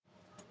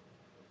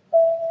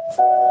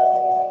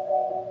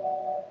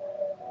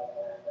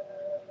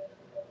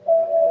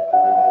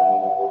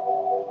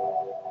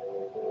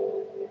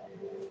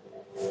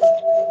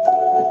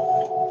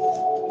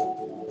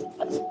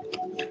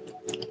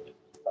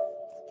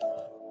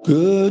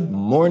Good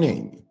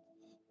morning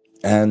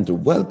and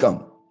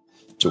welcome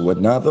to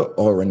another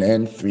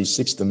RNN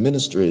 360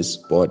 Ministries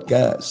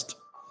podcast.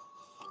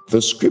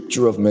 The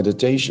scripture of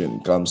meditation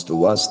comes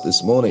to us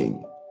this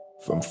morning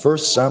from 1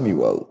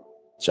 Samuel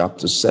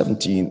chapter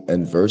 17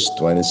 and verse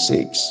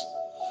 26.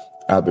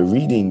 I'll be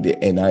reading the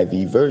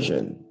NIV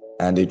version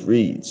and it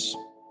reads,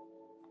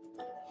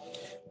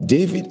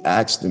 David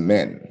asked the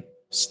men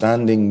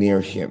standing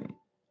near him,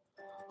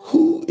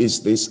 "Who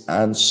is this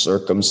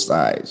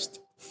uncircumcised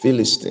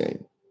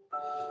Philistine,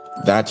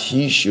 that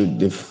he should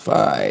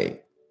defy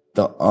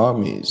the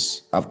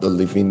armies of the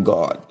living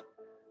God?"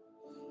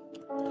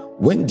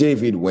 When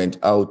David went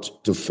out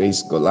to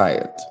face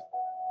Goliath,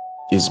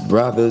 his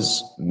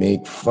brothers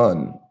made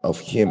fun of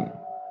him.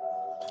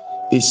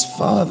 His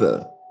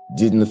father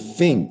didn't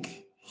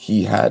think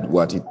he had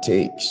what it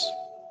takes,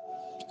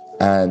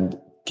 and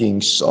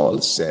King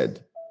Saul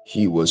said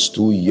he was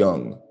too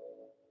young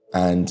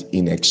and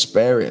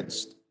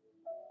inexperienced.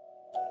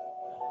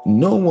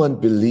 No one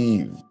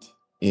believed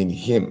in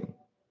him,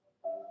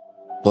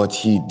 but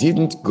he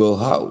didn't go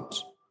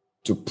out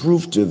to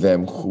prove to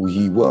them who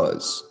he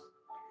was.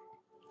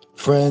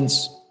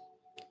 Friends,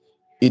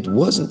 it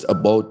wasn't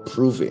about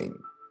proving.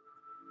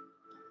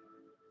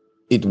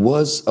 It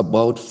was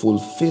about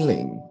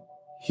fulfilling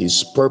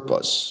his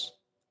purpose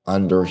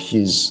under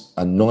his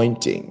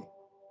anointing.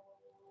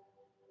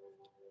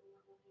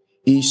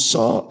 He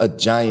saw a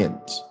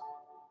giant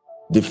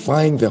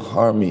defying the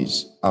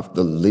armies of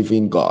the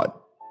living God.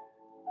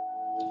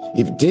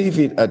 If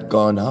David had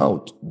gone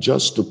out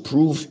just to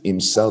prove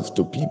himself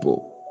to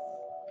people,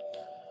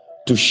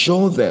 to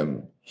show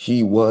them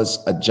he was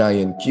a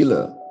giant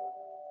killer,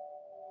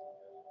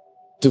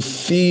 to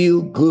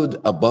feel good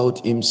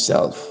about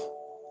himself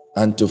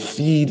and to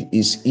feed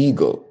his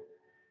ego,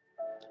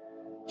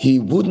 he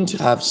wouldn't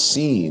have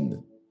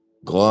seen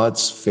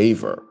God's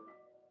favor.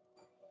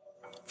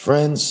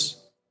 Friends,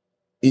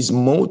 his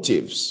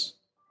motives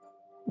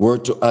were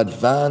to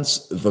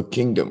advance the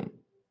kingdom.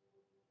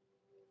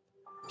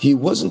 He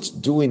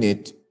wasn't doing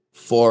it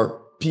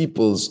for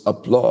people's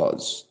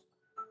applause.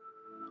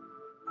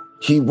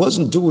 He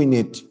wasn't doing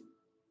it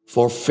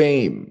for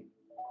fame,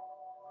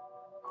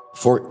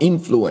 for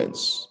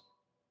influence,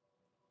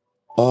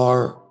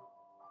 or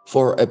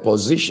for a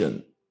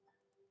position.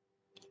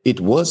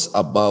 It was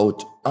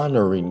about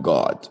honoring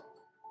God.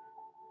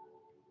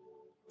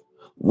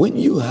 When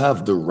you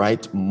have the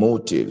right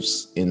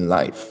motives in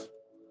life,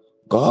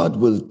 God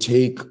will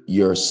take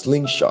your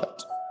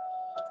slingshot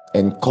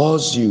and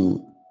cause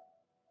you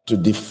to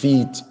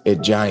defeat a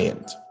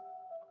giant.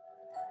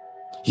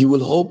 He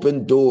will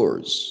open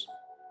doors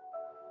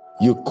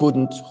you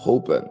couldn't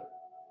open.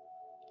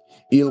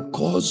 He'll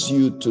cause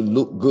you to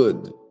look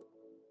good,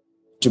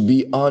 to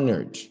be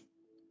honored,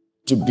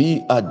 to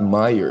be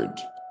admired.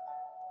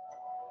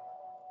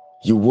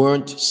 You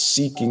weren't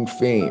seeking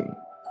fame,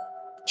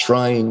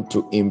 trying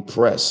to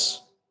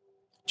impress,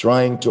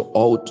 trying to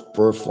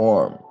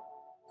outperform.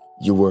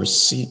 You were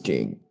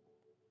seeking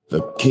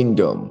the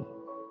kingdom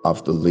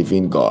of the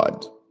living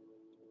God.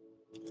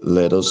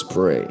 Let us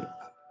pray.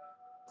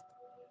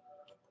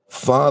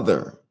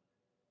 Father,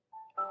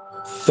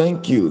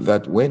 thank you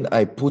that when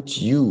I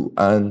put you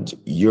and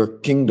your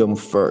kingdom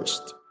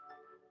first,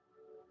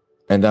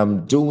 and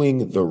I'm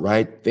doing the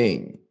right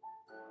thing,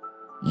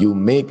 you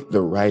make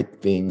the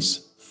right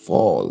things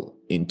fall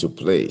into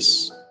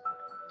place.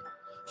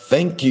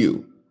 Thank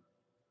you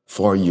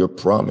for your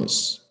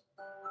promise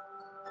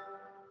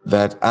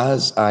that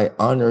as I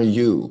honor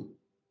you,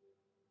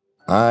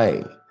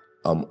 I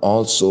am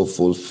also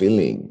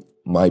fulfilling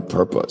my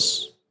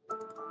purpose.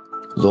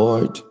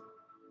 Lord,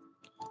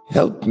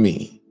 help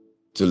me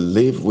to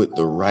live with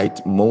the right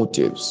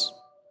motives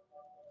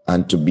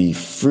and to be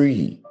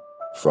free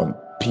from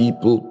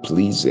people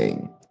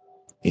pleasing.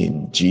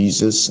 In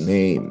Jesus'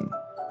 name,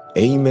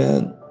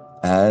 amen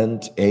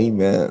and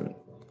amen.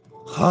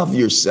 Have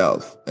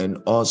yourself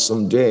an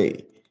awesome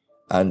day.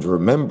 And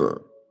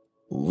remember,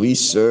 we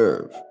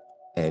serve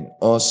an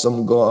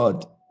awesome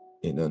God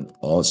in an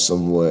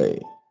awesome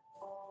way.